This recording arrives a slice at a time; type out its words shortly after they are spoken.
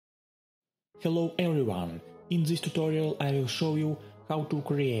Hello everyone! In this tutorial I will show you how to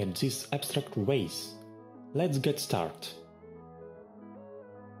create this abstract vase. Let's get started.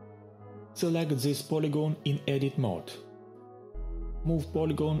 Select this polygon in edit mode. Move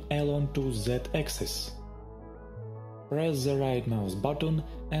polygon along to Z-axis. Press the right mouse button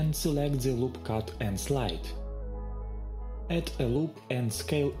and select the loop cut and slide. Add a loop and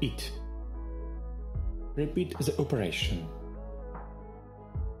scale it. Repeat the operation.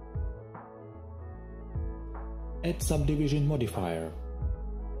 Add subdivision modifier.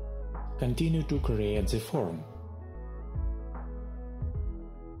 Continue to create the form.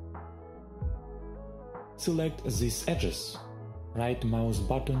 Select these edges. Right mouse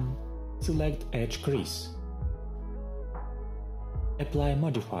button, select edge crease. Apply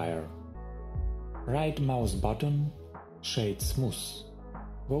modifier. Right mouse button, shade smooth.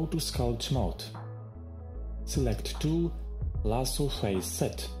 Go to sculpt mode. Select tool, lasso face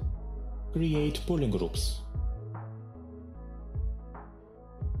set. Create polygroups.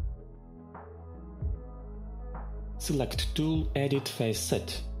 Select tool, edit face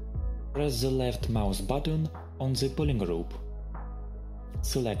set. Press the left mouse button on the polygroup.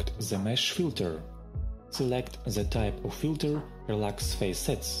 Select the mesh filter. Select the type of filter, relax face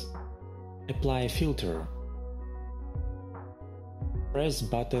sets. Apply filter. Press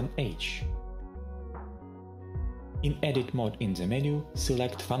button H. In edit mode in the menu,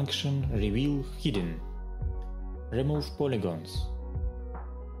 select function reveal hidden. Remove polygons.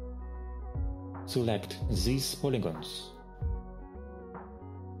 Select these polygons.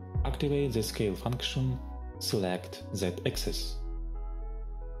 Activate the scale function, select Z-axis.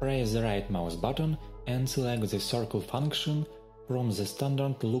 Press the right mouse button and select the circle function from the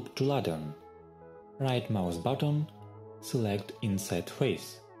standard loop tool add-on. Right mouse button, select inside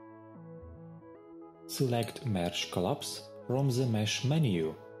face. Select merge collapse from the mesh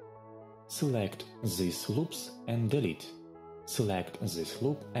menu. Select these loops and delete. Select this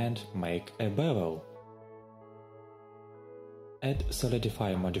loop and make a bevel. Add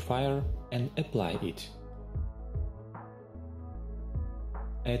solidify modifier and apply it.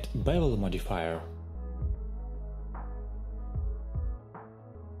 Add bevel modifier.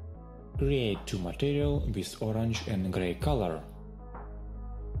 Create two material with orange and gray color.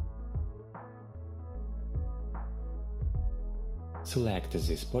 Select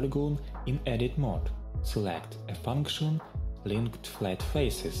this polygon in edit mode. Select a function linked flat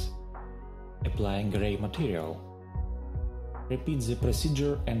faces. Apply gray material. Repeat the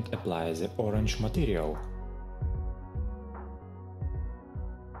procedure and apply the orange material.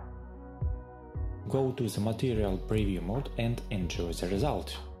 Go to the material preview mode and enjoy the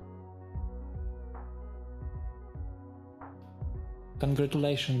result.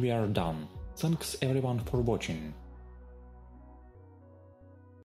 Congratulations, we are done. Thanks everyone for watching.